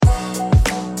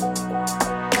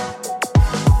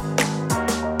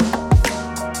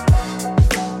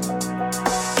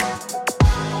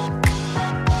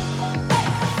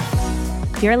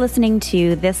You're listening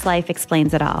to This Life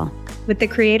Explains It All with the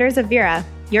creators of Vera,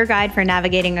 your guide for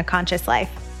navigating a conscious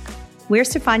life. We're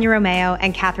Stefania Romeo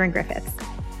and Katherine Griffiths.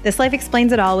 This Life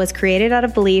Explains It All was created out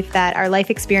of belief that our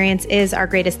life experience is our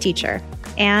greatest teacher.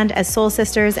 And as soul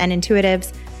sisters and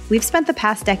intuitives, we've spent the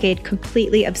past decade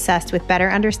completely obsessed with better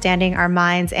understanding our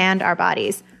minds and our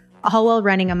bodies, all while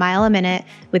running a mile a minute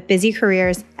with busy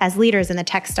careers as leaders in the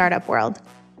tech startup world.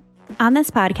 On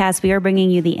this podcast, we are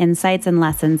bringing you the insights and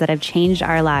lessons that have changed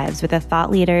our lives with the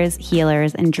thought leaders,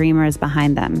 healers, and dreamers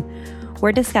behind them.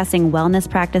 We're discussing wellness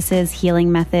practices,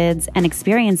 healing methods, and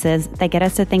experiences that get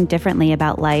us to think differently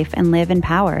about life and live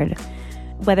empowered.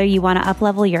 Whether you want to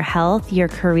uplevel your health, your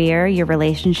career, your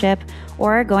relationship,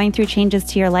 or going through changes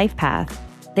to your life path,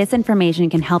 this information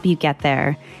can help you get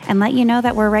there and let you know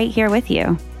that we're right here with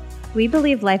you. We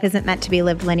believe life isn't meant to be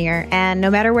lived linear, and no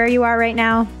matter where you are right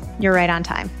now, you're right on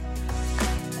time.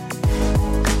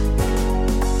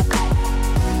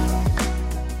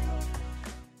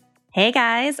 Hey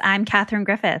guys, I'm Katherine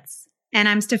Griffiths. And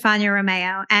I'm Stefania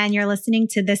Romeo, and you're listening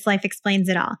to This Life Explains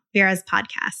It All, Vera's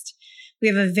podcast. We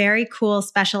have a very cool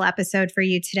special episode for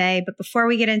you today, but before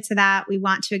we get into that, we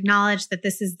want to acknowledge that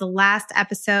this is the last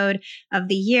episode of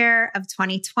the year of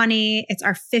 2020. It's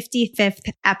our 55th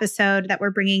episode that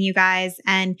we're bringing you guys,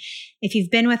 and if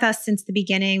you've been with us since the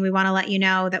beginning, we want to let you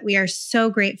know that we are so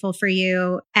grateful for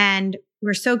you, and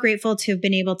we're so grateful to have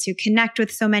been able to connect with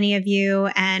so many of you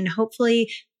and hopefully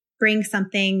bring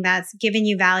something that's given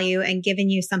you value and given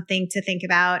you something to think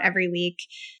about every week.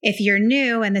 If you're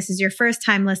new and this is your first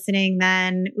time listening,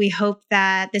 then we hope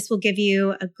that this will give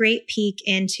you a great peek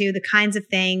into the kinds of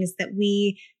things that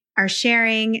we are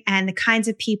sharing and the kinds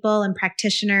of people and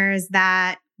practitioners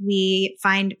that we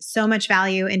find so much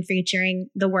value in featuring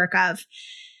the work of.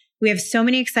 We have so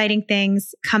many exciting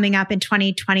things coming up in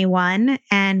 2021,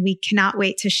 and we cannot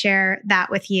wait to share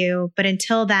that with you. But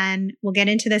until then, we'll get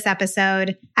into this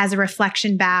episode as a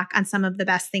reflection back on some of the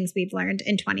best things we've learned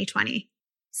in 2020.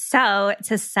 So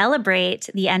to celebrate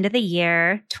the end of the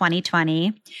year,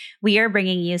 2020, we are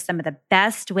bringing you some of the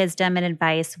best wisdom and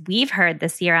advice we've heard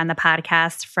this year on the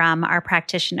podcast from our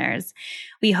practitioners.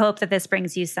 We hope that this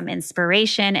brings you some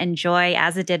inspiration and joy,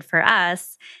 as it did for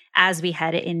us, as we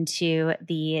head into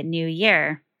the new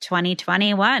year,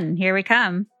 2021. Here we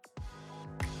come.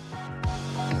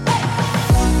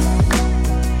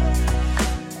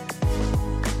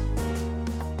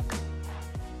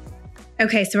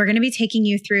 Okay, so we're going to be taking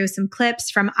you through some clips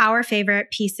from our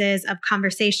favorite pieces of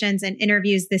conversations and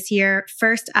interviews this year.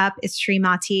 First up is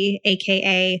Srimati,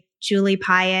 aka Julie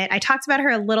Piatt. I talked about her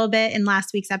a little bit in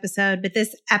last week's episode, but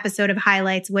this episode of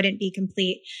highlights wouldn't be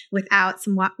complete without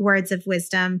some words of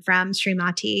wisdom from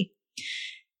Srimati.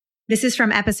 This is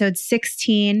from episode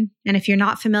 16. And if you're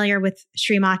not familiar with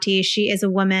Srimati, she is a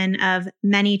woman of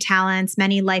many talents,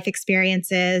 many life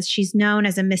experiences. She's known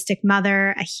as a mystic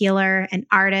mother, a healer, an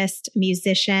artist, a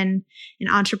musician, an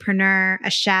entrepreneur,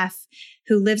 a chef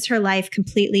who lives her life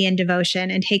completely in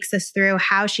devotion and takes us through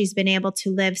how she's been able to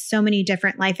live so many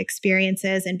different life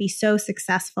experiences and be so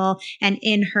successful and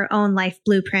in her own life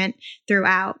blueprint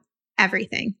throughout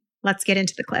everything. Let's get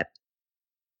into the clip.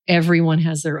 Everyone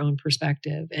has their own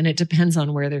perspective, and it depends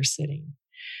on where they're sitting.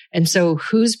 And so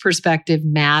whose perspective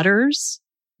matters?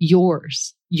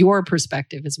 Yours. Your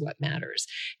perspective is what matters.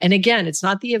 And again, it's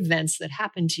not the events that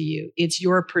happen to you. It's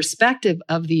your perspective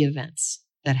of the events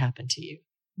that happen to you.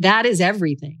 That is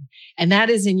everything. And that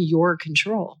is in your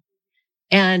control.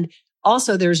 And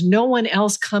also, there's no one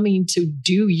else coming to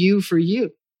do you for you.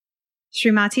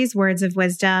 Srimati's words of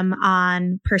wisdom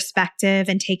on perspective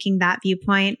and taking that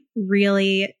viewpoint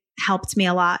really helped me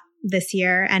a lot this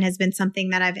year and has been something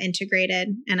that I've integrated,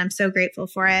 and I'm so grateful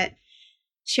for it.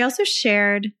 She also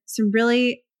shared some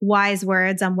really wise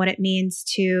words on what it means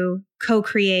to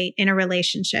co-create in a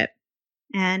relationship.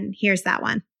 And here's that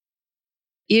one.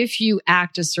 If you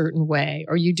act a certain way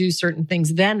or you do certain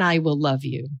things, then I will love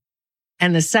you.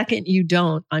 And the second you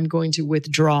don't, I'm going to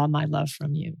withdraw my love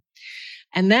from you.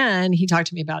 And then he talked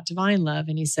to me about divine love,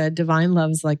 and he said, divine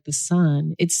love is like the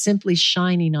sun. It's simply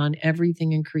shining on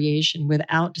everything in creation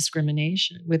without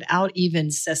discrimination, without even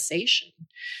cessation.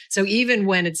 So even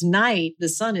when it's night, the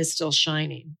sun is still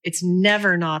shining. It's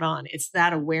never not on. It's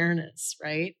that awareness,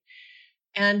 right?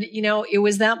 And, it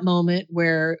was that moment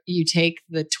where you take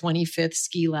the 25th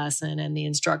ski lesson and the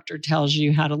instructor tells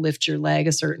you how to lift your leg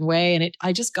a certain way. And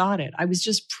I just got it. I was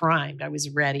just primed. I was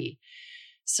ready.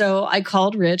 So I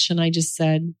called Rich and I just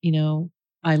said,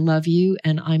 I love you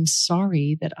and I'm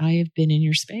sorry that I have been in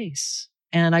your space.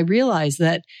 And I realized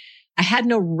that I had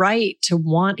no right to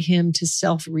want him to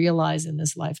self-realize in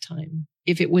this lifetime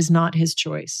if it was not his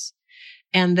choice.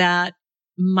 And that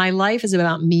my life is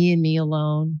about me and me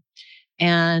alone.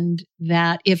 And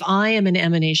that if I am an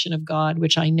emanation of God,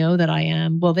 which I know that I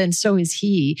am, well, then so is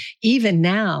he. Even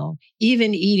now,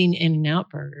 even eating In-N-Out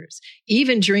burgers,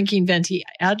 even drinking venti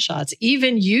ad shots,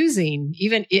 even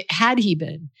had he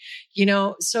been,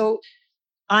 so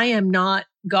I am not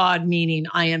God, meaning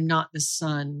I am not the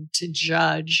son to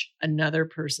judge another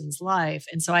person's life.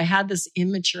 And so I had this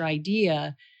immature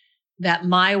idea that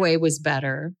my way was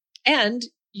better. And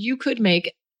you could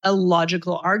make a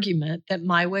logical argument that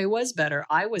my way was better.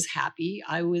 I was happy.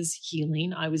 I was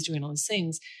healing. I was doing all those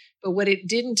things. But what it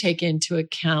didn't take into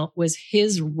account was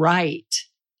his right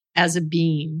as a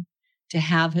being to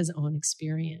have his own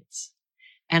experience.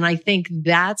 And I think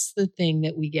that's the thing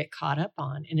that we get caught up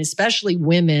on. And especially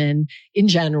women in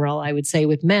general, I would say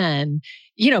with men,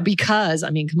 because,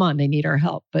 come on, they need our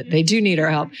help, but they do need our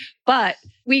help. But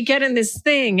we get in this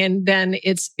thing and then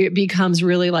it becomes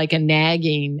really like a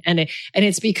nagging. And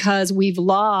it's because we've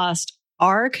lost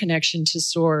our connection to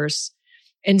source.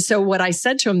 And so what I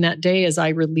said to him that day is, I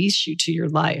release you to your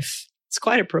life. It's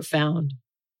quite a profound.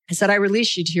 I said, I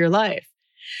release you to your life.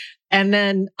 And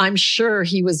then I'm sure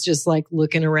he was just like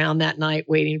looking around that night,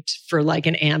 waiting for like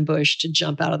an ambush to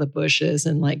jump out of the bushes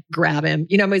and like grab him.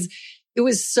 It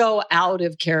was so out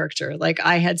of character. Like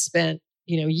I had spent,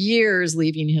 years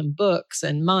leaving him books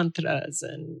and mantras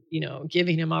and,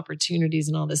 giving him opportunities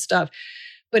and all this stuff.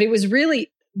 But it was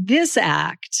really, this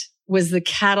act was the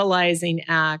catalyzing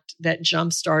act that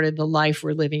jump-started the life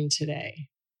we're living today.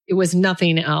 It was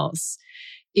nothing else.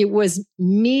 It was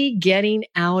me getting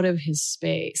out of his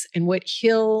space. And what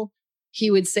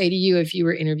he would say to you if you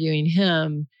were interviewing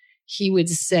him, he would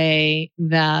say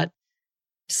that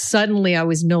suddenly I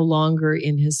was no longer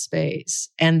in his space.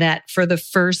 And that for the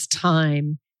first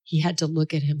time, he had to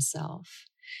look at himself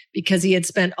because he had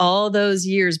spent all those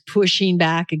years pushing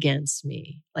back against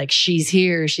me. Like, she's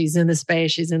here, she's in the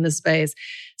space, she's in the space.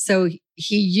 So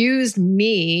he used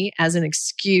me as an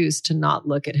excuse to not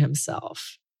look at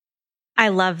himself. I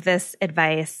love this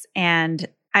advice. And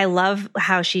I love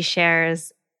how she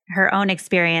shares her own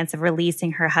experience of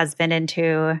releasing her husband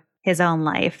into his own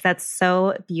life. That's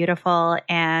so beautiful.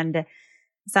 And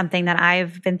something that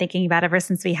I've been thinking about ever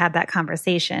since we had that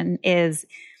conversation is,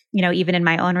 even in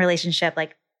my own relationship,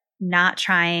 like not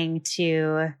trying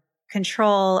to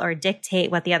control or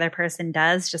dictate what the other person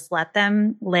does. Just let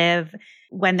them live.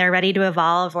 When they're ready to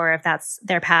evolve, or if that's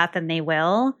their path, then they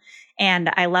will.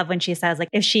 And I love when she says, like,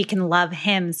 if she can love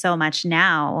him so much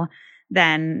now,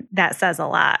 then that says a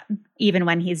lot, even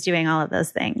when he's doing all of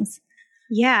those things.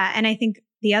 Yeah. And I think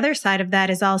the other side of that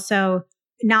is also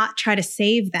not try to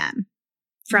save them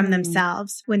from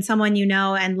themselves. When someone you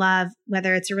know and love,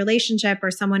 whether it's a relationship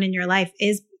or someone in your life,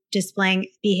 is displaying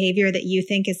behavior that you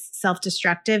think is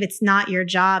self-destructive, it's not your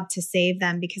job to save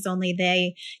them, because only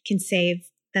they can save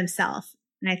themselves.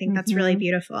 And I think that's really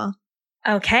beautiful.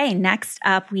 Okay, next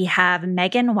up we have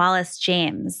Megan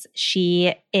Wallace-James.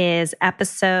 She is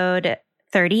episode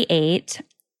 38.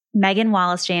 Megan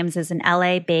Wallace-James is an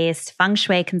LA-based feng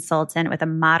shui consultant with a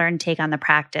modern take on the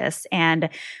practice. And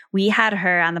we had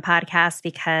her on the podcast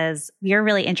because we are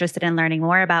really interested in learning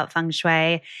more about feng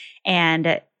shui.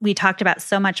 And we talked about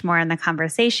so much more in the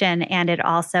conversation. And it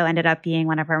also ended up being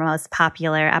one of our most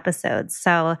popular episodes.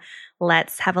 So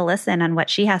let's have a listen on what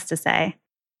she has to say.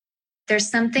 There's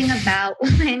something about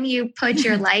when you put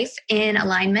your life in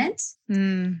alignment.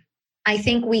 I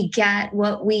think we get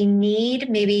what we need,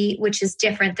 maybe, which is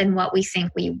different than what we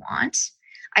think we want.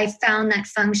 I found that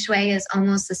feng shui is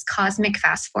almost this cosmic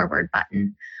fast forward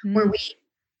button where we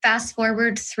fast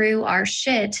forward through our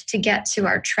shit to get to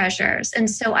our treasures. And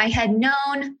so I had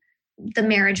known the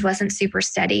marriage wasn't super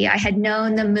steady. I had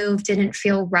known the move didn't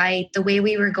feel right. The way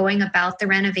we were going about the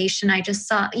renovation, I just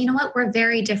saw, you know what? We're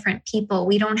very different people.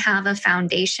 We don't have a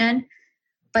foundation,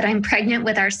 but I'm pregnant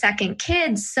with our second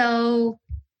kid. So,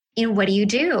 what do you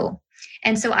do?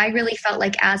 And so I really felt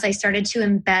like as I started to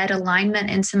embed alignment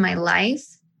into my life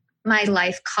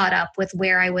caught up with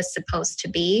where I was supposed to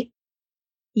be.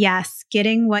 Yes,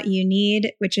 getting what you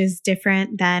need, which is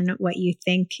different than what you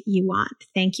think you want.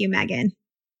 Thank you, Megan.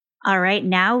 All right,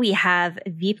 now we have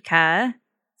Vipka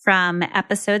from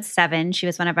episode 7. She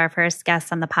was one of our first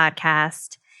guests on the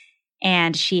podcast,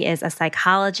 and she is a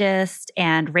psychologist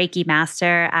and Reiki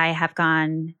master. I have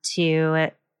gone to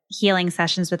healing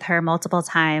sessions with her multiple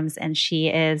times, and she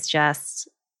is just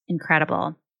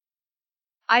incredible.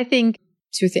 I think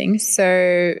two things.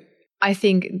 So I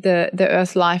think the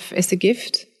earth life is a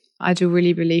gift. I do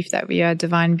really believe that we are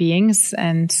divine beings.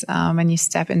 And when you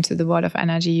step into the world of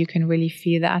energy, you can really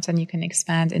feel that and you can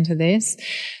expand into this.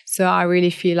 So I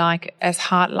really feel like as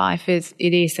hard life is,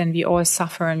 it is, and we all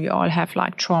suffer and we all have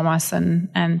like traumas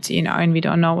and we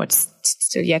don't know what's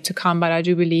still yet to come. But I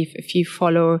do believe if you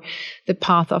follow the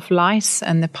path of light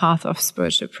and the path of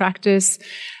spiritual practice,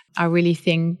 I really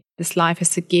think this life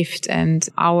is a gift, and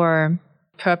our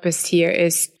purpose here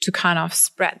is to kind of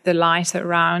spread the light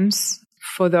around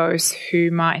for those who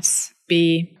might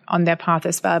be on their path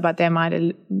as well, but they might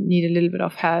need a little bit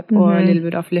of help or a little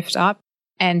bit of lift up.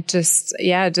 And just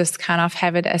kind of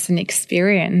have it as an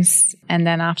experience. And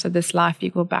then after this life, we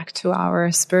go back to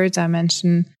our spirit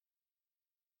dimension.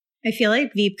 I feel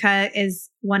like Vipka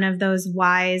is one of those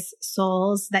wise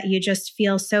souls that you just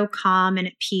feel so calm and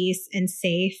at peace and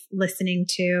safe listening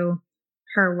to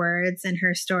her words and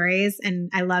her stories. And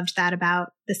I loved that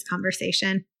about this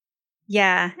conversation.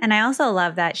 Yeah. And I also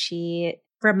love that she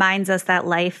reminds us that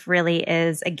life really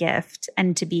is a gift,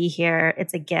 and to be here,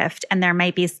 it's a gift. And there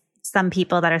might be some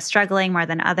people that are struggling more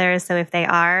than others. So if they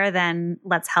are, then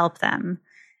let's help them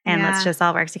and let's just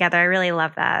all work together. I really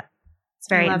love that. It's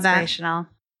very inspirational.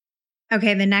 That.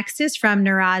 Okay. The next is from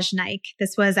Niraj Naik.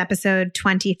 This was episode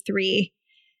 23.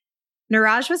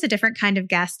 Niraj was a different kind of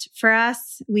guest for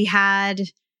us. We had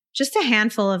just a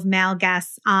handful of male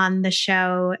guests on the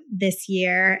show this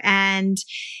year, and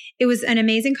it was an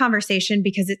amazing conversation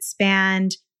because it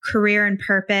spanned career and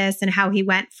purpose and how he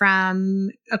went from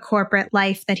a corporate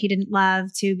life that he didn't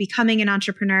love to becoming an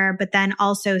entrepreneur, but then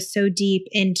also so deep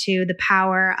into the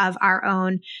power of our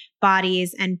own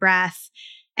bodies and breath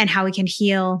and how we can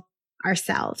heal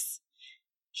ourselves.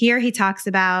 Here he talks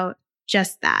about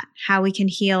just that, how we can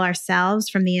heal ourselves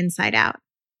from the inside out.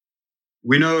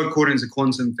 We know according to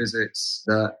quantum physics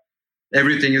that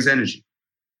everything is energy.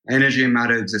 Energy and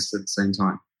matter exist at the same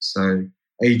time. So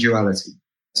a duality.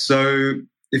 So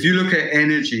if you look at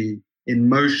energy in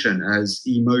motion as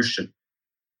emotion,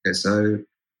 okay, so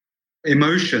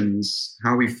emotions,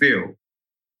 how we feel,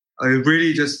 are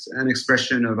really just an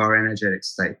expression of our energetic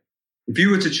state. If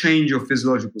you were to change your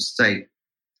physiological state,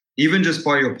 even just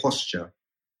by your posture,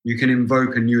 you can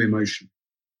invoke a new emotion.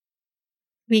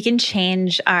 We can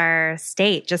change our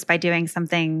state just by doing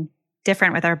something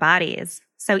different with our bodies.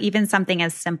 So even something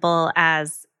as simple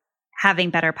as having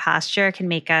better posture can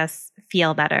make us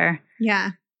feel better.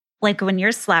 Yeah. Like when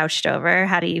you're slouched over,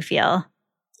 how do you feel?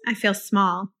 I feel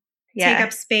small. Yeah. Take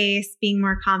up space, being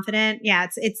more confident. Yeah,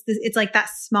 it's like that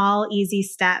small, easy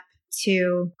step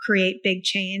to create big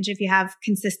change. If you have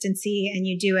consistency and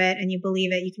you do it and you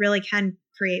believe it, you really can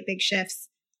create big shifts.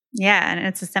 Yeah, and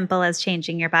it's as simple as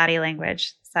changing your body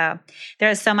language. So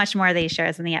there is so much more that he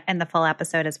shares in the full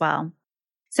episode as well.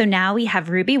 So now we have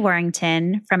Ruby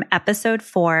Warrington from episode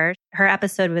 4. Her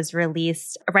episode was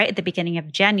released right at the beginning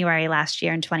of January last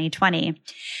year in 2020.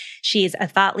 She's a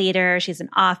thought leader. She's an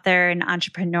author, an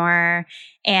entrepreneur,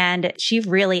 and she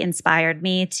really inspired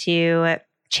me to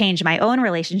change my own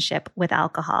relationship with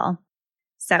alcohol.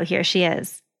 So here she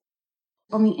is.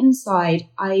 On the inside,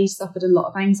 I suffered a lot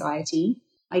of anxiety.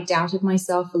 I doubted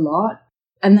myself a lot.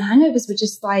 And the hangovers were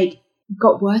just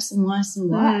got worse and worse and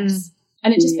worse.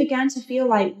 And it just began to feel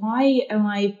like, why am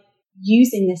I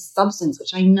using this substance,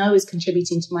 which I know is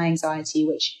contributing to my anxiety,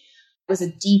 which was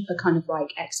a deeper kind of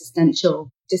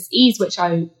existential dis-ease, which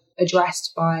I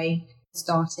addressed by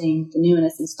starting the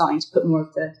newness and starting to put more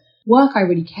of the work I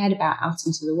really cared about out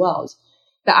into the world.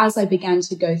 But as I began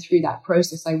to go through that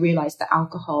process, I realized that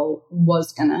alcohol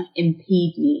was going to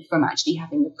impede me from actually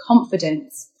having the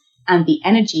confidence and the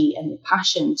energy and the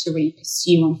passion to really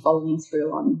pursue on following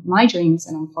through on my dreams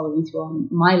and on following through on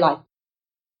my life.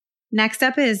 Next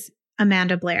up is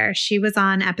Amanda Blair. She was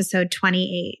on episode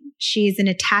 28. She's an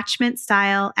attachment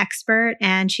style expert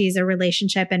and she's a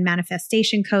relationship and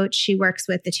manifestation coach. She works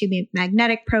with the 2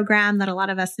 Magnetic program that a lot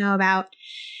of us know about.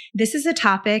 This is a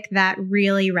topic that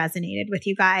really resonated with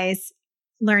you guys.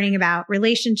 Learning about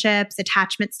relationships,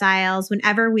 attachment styles.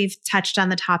 Whenever we've touched on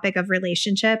the topic of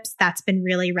relationships, that's been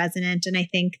really resonant. And I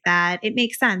think that it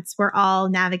makes sense. We're all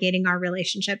navigating our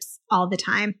relationships all the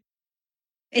time.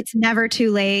 It's never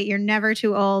too late. You're never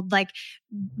too old.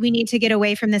 We need to get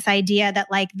away from this idea that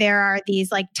there are these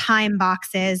time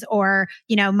boxes or,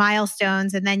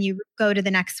 milestones, and then you go to the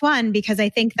next one, because I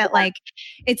think that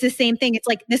it's the same thing. It's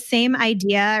the same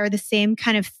idea or the same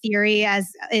kind of theory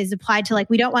as is applied to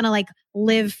we don't want to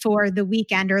live for the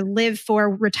weekend or live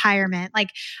for retirement.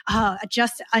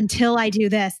 Just until I do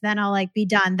this, then I'll be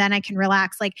done. Then I can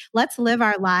relax. Let's live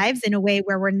our lives in a way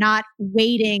where we're not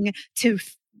waiting to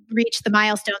reach the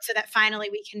milestone so that finally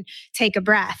we can take a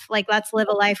breath. Let's live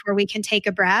a life where we can take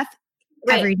a breath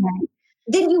every day.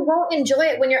 then you won't enjoy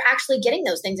it when you're actually getting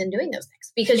those things and doing those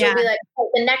things, because you'll be like, oh,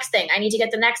 the next thing, I need to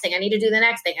get the next thing. I need to do the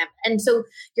next thing. And so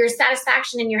your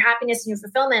satisfaction and your happiness and your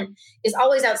fulfillment is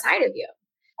always outside of you.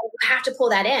 You have to pull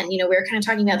that in. We were kind of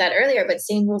talking about that earlier, but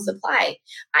same rules apply.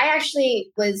 I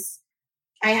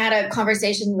had a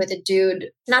conversation with a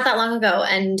dude not that long ago,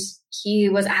 and he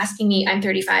was asking me, I'm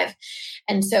 35.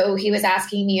 And so he was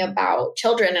asking me about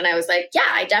children. And I was like, yeah,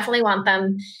 I definitely want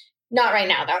them. Not right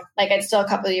now, though. Like, it's still a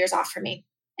couple of years off for me.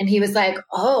 And he was like,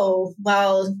 oh,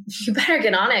 well, you better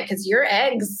get on it, because your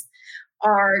eggs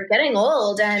are getting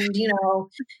old and,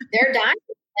 they're dying.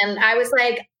 And I was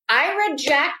like, I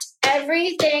reject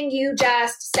everything you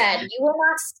just said. You will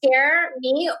not scare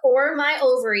me or my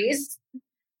ovaries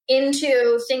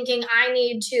into thinking I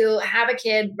need to have a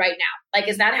kid right now. Like,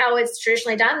 is that how it's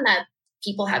traditionally done? That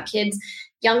people have kids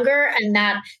younger and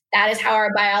that is how our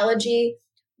biology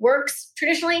works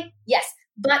traditionally? Yes.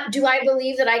 But do I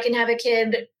believe that I can have a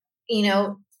kid,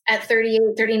 at 38,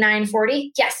 39,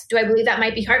 40? Yes. Do I believe that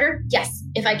might be harder? Yes.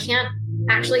 If I can't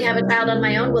actually have a child on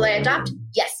my own, will I adopt?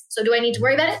 Yes. So do I need to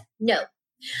worry about it? No.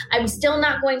 I'm still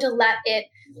not going to let it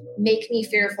make me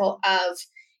fearful of,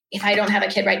 if I don't have a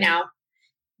kid right now,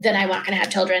 then I'm not going to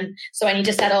have children. So I need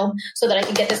to settle so that I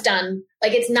can get this done.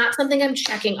 Like, it's not something I'm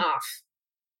checking off.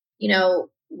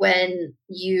 When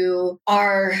you're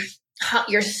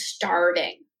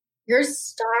starving. You're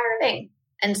starving.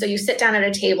 And so you sit down at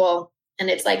a table, and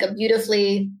it's like a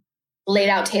beautifully laid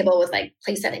out table with like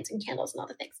place settings and candles and all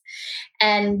the things.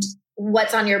 And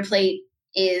what's on your plate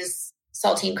is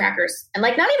saltine crackers. And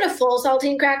like, not even a full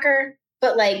saltine cracker,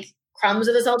 but like crumbs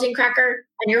of a saltine cracker.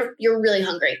 And you're really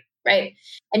hungry, right?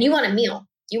 And you want a meal.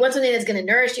 You want something that's going to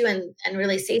nourish you and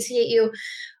really satiate you.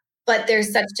 But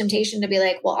there's such temptation to be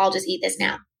like, well, I'll just eat this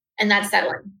now. And that's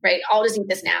settling, right? I'll just eat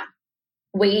this now.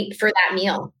 Wait for that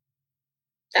meal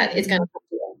that is going to come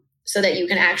to you so that you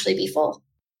can actually be full.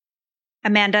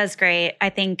 Amanda's great. I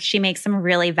think she makes some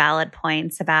really valid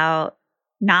points about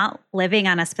not living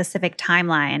on a specific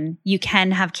timeline. You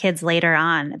can have kids later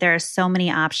on. There are so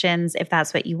many options if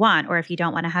that's what you want, or if you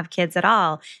don't want to have kids at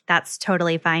all, that's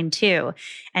totally fine too.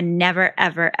 And never,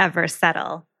 ever, ever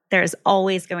settle. There's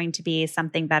always going to be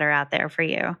something better out there for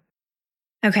you.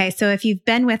 Okay, so if you've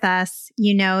been with us,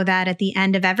 you know that at the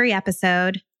end of every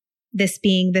episode, this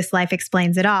being This Life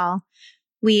Explains It All,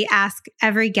 we ask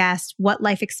every guest what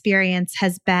life experience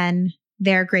has been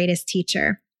their greatest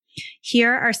teacher.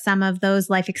 Here are some of those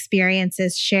life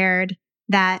experiences shared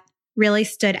that really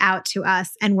stood out to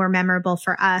us and were memorable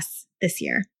for us this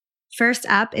year. First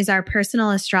up is our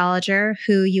personal astrologer,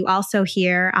 who you also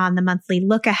hear on the monthly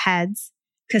Look Aheads,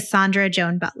 Cassandra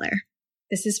Joan Butler.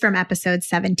 This is from episode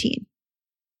 17.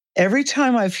 Every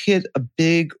time I've hit a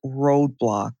big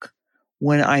roadblock,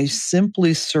 when I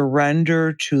simply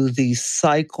surrender to the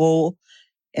cycle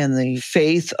and the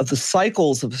faith of the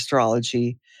cycles of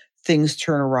astrology, things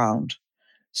turn around.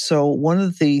 So one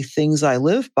of the things I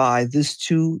live by, this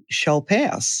too shall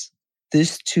pass.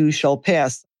 This too shall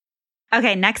pass.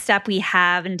 Okay, next up we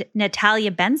have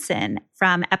Natalia Benson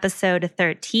from episode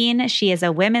 13. She is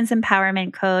a women's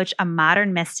empowerment coach, a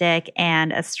modern mystic,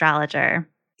 and astrologer.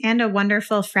 And a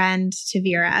wonderful friend to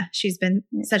Vera. She's been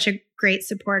such a great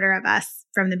supporter of us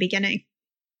from the beginning.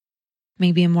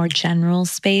 Maybe a more general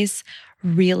space,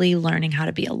 really learning how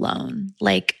to be alone.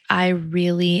 Like, I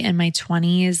really, in my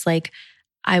 20s,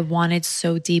 I wanted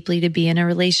so deeply to be in a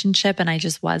relationship and I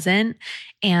just wasn't.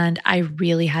 And I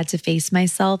really had to face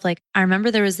myself. Like, I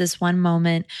remember there was this one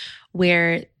moment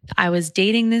where I was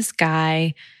dating this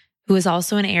guy who was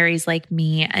also an Aries like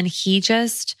me, and he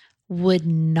just would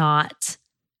not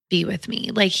be with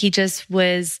me. Like, he just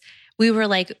was, we were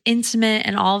like intimate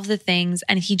and all of the things,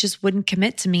 and he just wouldn't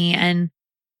commit to me. And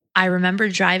I remember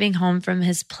driving home from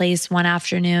his place one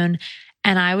afternoon,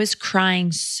 and I was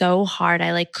crying so hard.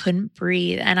 I couldn't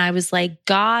breathe. And I was like,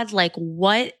 God,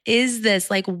 what is this?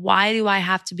 Why do I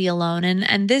have to be alone?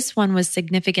 And this one was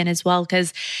significant as well,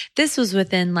 because this was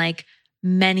within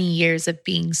many years of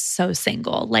being so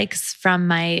single, from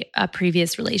my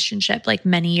previous relationship,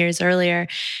 many years earlier.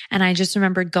 And I just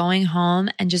remember going home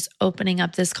and just opening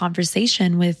up this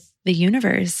conversation with the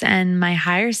universe and my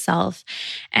higher self.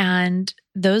 And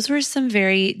those were some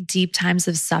very deep times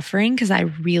of suffering, because I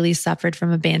really suffered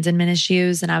from abandonment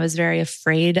issues and I was very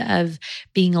afraid of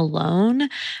being alone.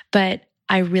 But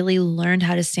I really learned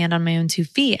how to stand on my own 2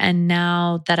 feet. And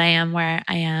now that I am where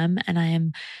I am, and I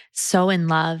am so in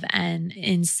love and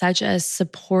in such a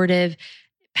supportive,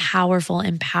 powerful,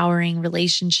 empowering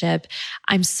relationship,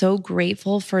 I'm so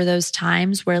grateful for those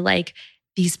times where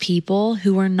these people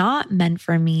who were not meant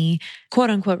for me, quote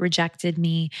unquote, rejected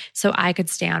me so I could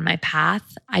stay on my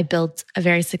path. I built a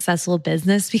very successful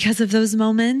business because of those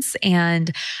moments.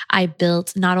 And I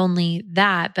built not only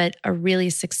that, but a really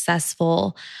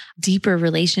successful, deeper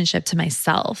relationship to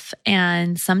myself.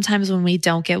 And sometimes when we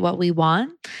don't get what we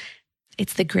want,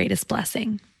 it's the greatest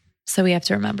blessing. So we have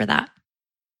to remember that.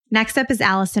 Next up is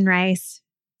Allison Rice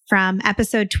from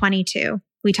episode 22.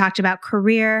 We talked about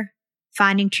career,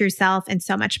 finding true self, and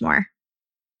so much more.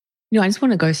 I just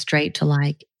want to go straight to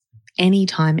like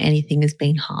anytime anything has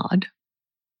been hard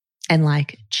and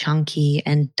like chunky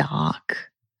and dark,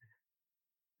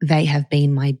 they have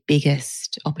been my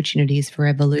biggest opportunities for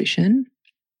evolution.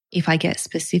 If I get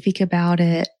specific about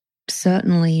it,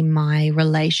 certainly my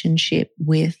relationship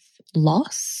with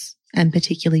loss and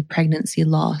particularly pregnancy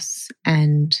loss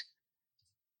and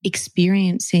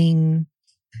experiencing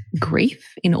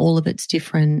grief in all of its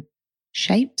different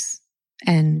shapes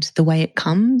and the way it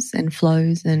comes and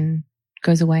flows and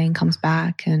goes away and comes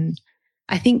back. And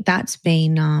I think that's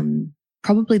been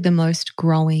probably the most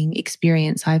growing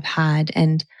experience I've had.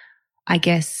 And I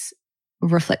guess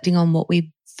reflecting on what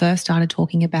we first started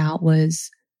talking about was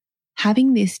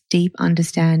having this deep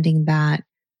understanding that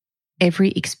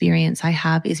every experience I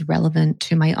have is relevant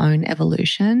to my own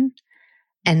evolution.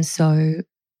 And so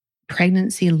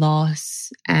pregnancy loss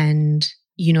and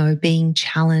being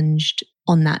challenged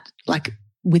on that, like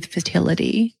with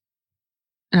fertility,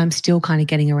 and I'm still kind of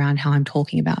getting around how I'm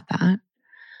talking about that,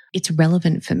 it's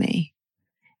relevant for me.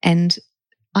 And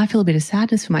I feel a bit of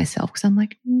sadness for myself because I'm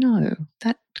like, no,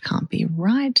 that can't be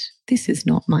right. This is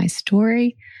not my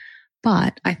story.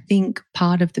 But I think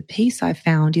part of the piece I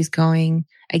found is going,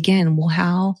 again, well,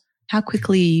 how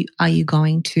quickly are you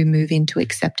going to move into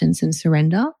acceptance and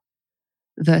surrender?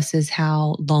 Versus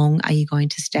how long are you going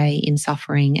to stay in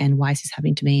suffering and why is this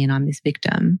happening to me and I'm this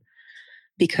victim?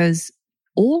 Because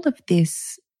all of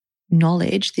this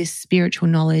knowledge, this spiritual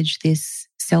knowledge, this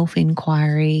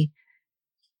self-inquiry,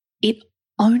 it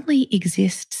only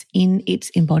exists in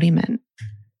its embodiment.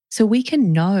 So we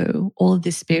can know all of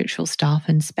this spiritual stuff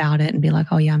and spout it and be like,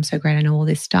 oh yeah, I'm so great, I know all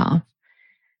this stuff.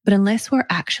 But unless we're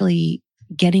actually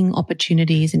getting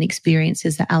opportunities and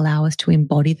experiences that allow us to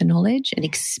embody the knowledge and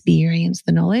experience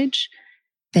the knowledge,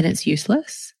 then it's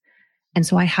useless. And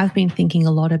so I have been thinking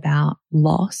a lot about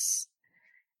loss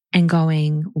and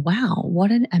going, wow, what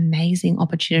an amazing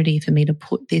opportunity for me to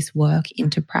put this work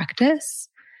into practice.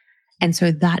 And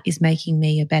so that is making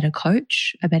me a better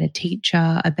coach, a better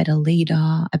teacher, a better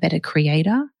leader, a better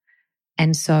creator.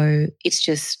 And so it's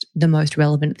just the most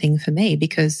relevant thing for me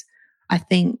because I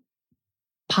think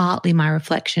partly my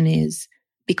reflection is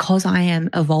because I am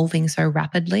evolving so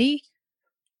rapidly,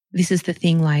 this is the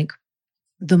thing, like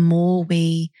the more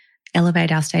we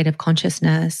elevate our state of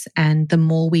consciousness and the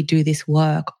more we do this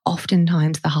work,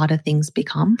 oftentimes the harder things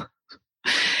become.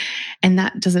 And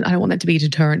I don't want that to be a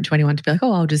deterrent to anyone to be like,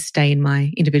 oh, I'll just stay in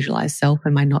my individualized self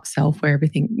and my not self where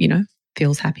everything,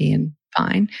 feels happy and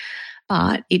fine.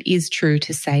 But it is true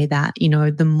to say that,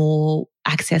 the more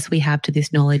access we have to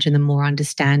this knowledge and the more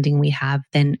understanding we have,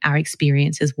 then our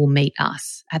experiences will meet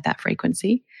us at that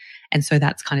frequency. And so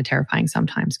that's kind of terrifying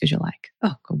sometimes because you're like,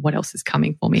 oh God, what else is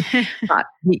coming for me? But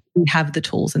we have the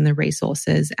tools and the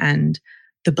resources and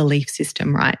the belief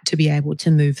system, right, to be able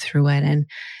to move through it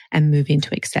and move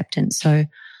into acceptance. So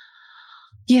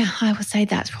yeah, I would say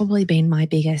that's probably been my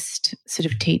biggest sort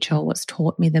of teacher, what's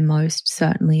taught me the most,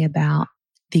 certainly about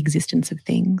the existence of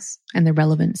things and the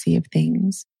relevancy of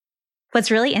things.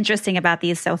 What's really interesting about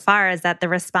these so far is that the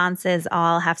responses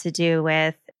all have to do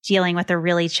with dealing with a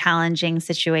really challenging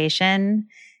situation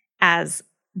as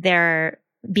their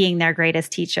being their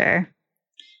greatest teacher.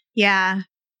 Yeah,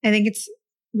 I think it's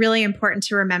really important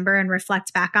to remember and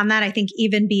reflect back on that. I think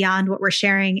even beyond what we're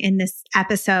sharing in this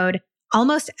episode,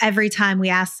 almost every time we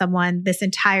asked someone this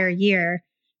entire year,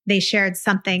 they shared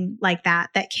something like that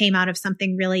came out of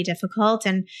something really difficult.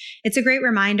 And it's a great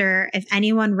reminder if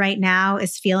anyone right now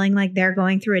is feeling like they're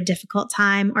going through a difficult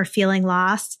time or feeling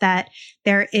lost, that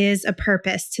there is a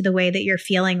purpose to the way that you're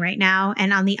feeling right now.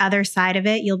 And on the other side of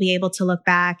it, you'll be able to look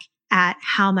back at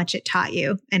how much it taught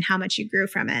you and how much you grew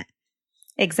from it.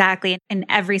 Exactly. In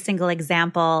every single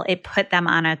example, it put them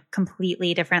on a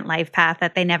completely different life path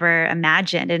that they never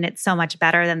imagined. And it's so much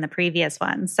better than the previous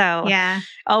one. So yeah,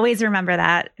 always remember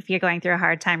that if you're going through a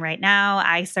hard time right now.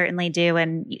 I certainly do.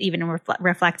 And even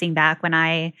reflecting back when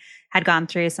I had gone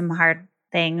through some hard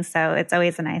things. So it's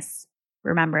always a nice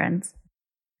remembrance.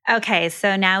 Okay,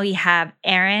 so now we have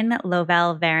Erin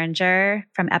Lovell-Veringer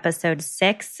from episode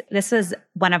 6. This was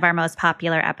one of our most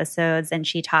popular episodes, and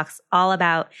she talks all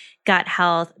about gut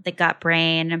health, the gut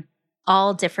brain,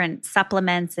 all different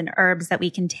supplements and herbs that we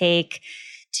can take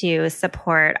to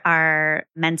support our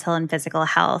mental and physical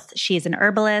health. She's an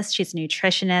herbalist, she's a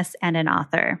nutritionist, and an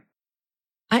author.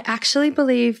 I actually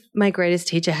believe my greatest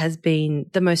teacher has been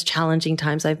the most challenging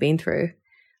times I've been through.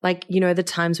 Like, you know, the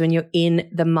times when you're in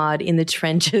the mud, in the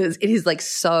trenches, it is like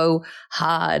so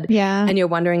hard. Yeah. And you're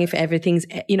wondering if everything's,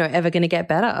 you know, ever going to get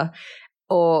better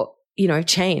or, you know,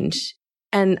 change.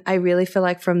 And I really feel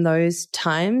like from those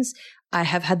times, I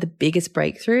have had the biggest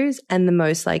breakthroughs and the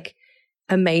most like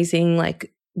amazing,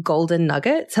 like golden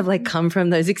nuggets have like come from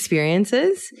those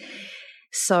experiences.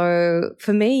 So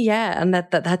for me, yeah, and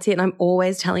that's it. And I'm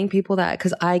always telling people that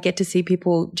because I get to see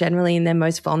people generally in their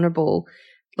most vulnerable,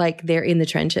 like they're in the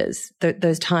trenches,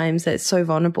 those times that's so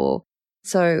vulnerable.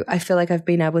 So I feel like I've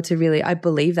been able to really, I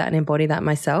believe that and embody that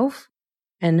myself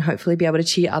and hopefully be able to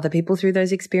cheer other people through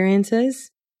those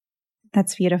experiences.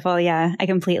 That's beautiful. Yeah, I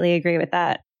completely agree with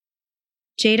that.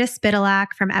 Jada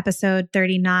Spitalack from episode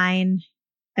 39,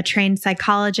 a trained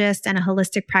psychologist and a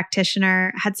holistic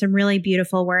practitioner, had some really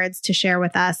beautiful words to share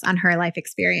with us on her life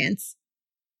experience.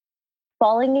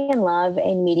 Falling in love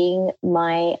and meeting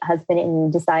my husband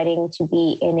and deciding to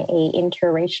be in a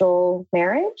interracial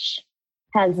marriage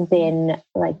has been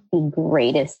like the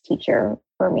greatest teacher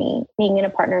for me. Being in a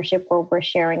partnership where we're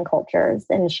sharing cultures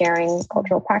and sharing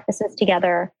cultural practices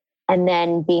together, and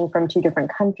then being from two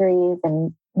different countries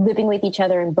and living with each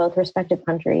other in both respective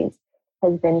countries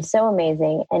has been so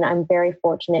amazing. And I'm very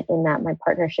fortunate in that my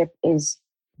partnership is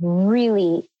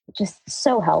really just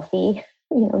so healthy.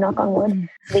 You know, knock on wood,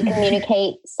 we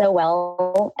communicate so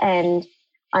well. And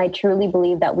I truly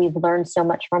believe that we've learned so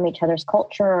much from each other's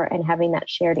culture and having that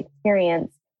shared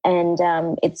experience. And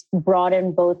it's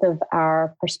broadened both of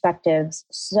our perspectives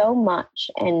so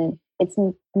much. And it's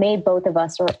made both of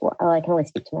us, or I can only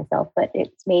speak to myself, but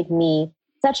it's made me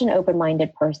such an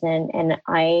open-minded person. And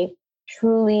I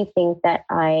truly think that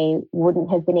I wouldn't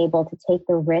have been able to take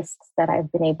the risks that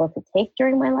I've been able to take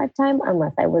during my lifetime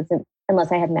unless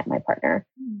I had met my partner.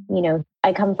 You know,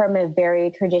 I come from a very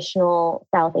traditional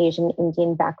South Asian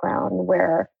Indian background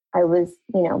where I was,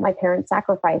 you know, my parents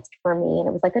sacrificed for me. And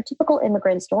it was like a typical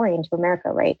immigrant story into America,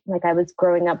 right? Like I was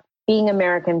growing up being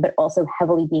American, but also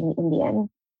heavily being Indian.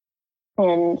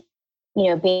 And, you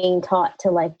know, being taught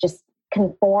to like just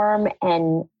conform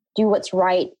and do what's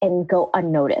right and go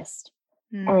unnoticed.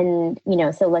 And, you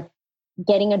know, so like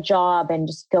getting a job and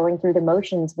just going through the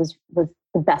motions was the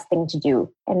best thing to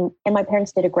do. And my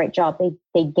parents did a great job.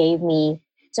 They gave me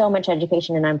so much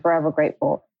education and I'm forever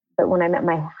grateful. But when I met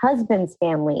my husband's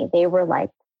family, they were like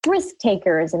risk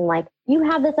takers and like, you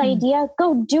have this idea,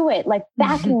 go do it. Like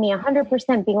backing me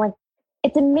 100%, being like,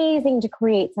 it's amazing to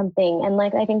create something. And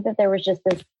like, I think that there was just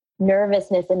this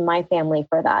nervousness in my family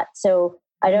for that. So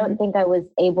I don't think I was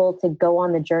able to go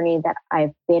on the journey that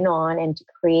I've been on and to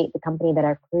create the company that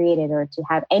I've created or to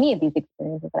have any of these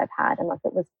experiences that I've had unless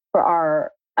it was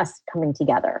for us coming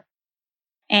together.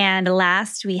 And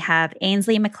last, we have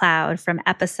Ainsley McLeod from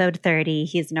episode 30.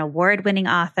 He's an award-winning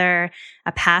author,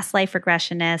 a past life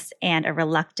regressionist, and a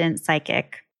reluctant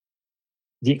psychic.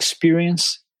 The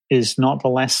experience is not the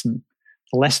lesson.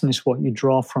 The lesson is what you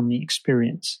draw from the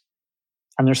experience.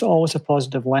 And there's always a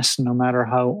positive lesson, no matter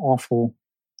how awful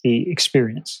the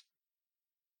experience.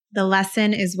 The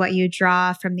lesson is what you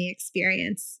draw from the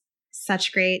experience.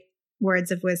 Such great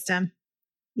words of wisdom.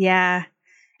 Yeah.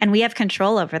 And we have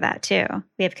control over that too.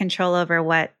 We have control over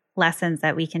what lessons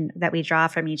that we draw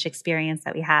from each experience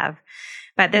that we have.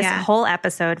 But this whole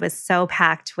episode was so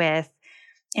packed with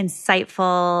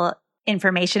insightful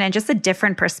information and just a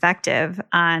different perspective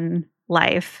on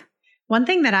life. One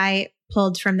thing that I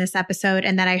pulled from this episode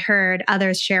and that I heard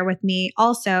others share with me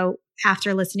also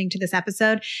after listening to this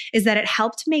episode is that it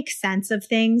helped make sense of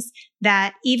things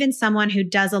that even someone who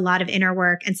does a lot of inner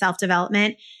work and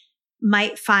self-development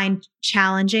might find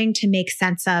challenging to make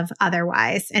sense of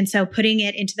otherwise. And so putting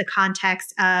it into the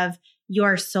context of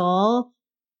your soul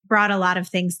brought a lot of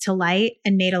things to light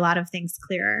and made a lot of things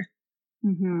clearer.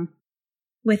 Mm-hmm.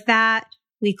 With that,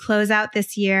 we close out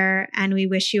this year and we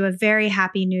wish you a very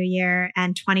happy new year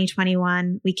and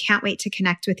 2021. We can't wait to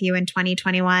connect with you in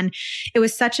 2021. It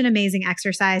was such an amazing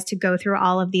exercise to go through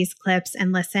all of these clips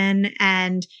and listen.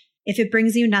 And if it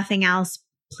brings you nothing else,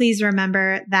 please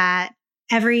remember that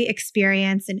every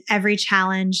experience and every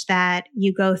challenge that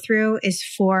you go through is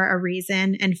for a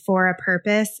reason and for a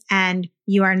purpose, and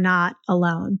you are not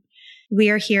alone. We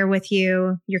are here with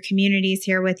you. Your community is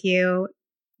here with you.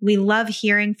 We love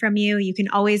hearing from you. You can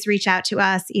always reach out to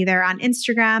us either on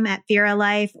Instagram at Vera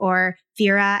Life or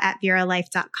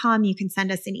Vera@veralife.com. You can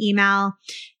send us an email.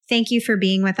 Thank you for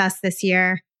being with us this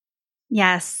year.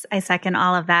 Yes, I second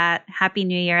all of that. Happy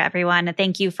New Year, everyone.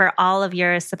 Thank you for all of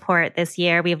your support this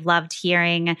year. We've loved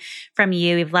hearing from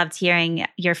you. We've loved hearing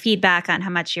your feedback on how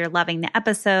much you're loving the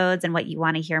episodes and what you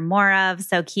want to hear more of.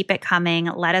 So keep it coming.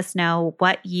 Let us know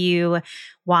what you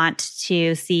want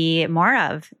to see more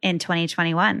of in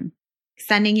 2021.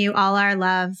 Sending you all our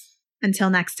love. Until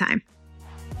next time.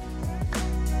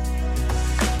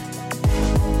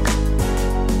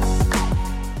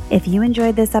 If you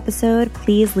enjoyed this episode,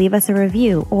 please leave us a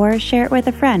review or share it with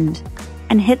a friend.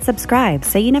 And hit subscribe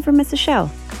so you never miss a show.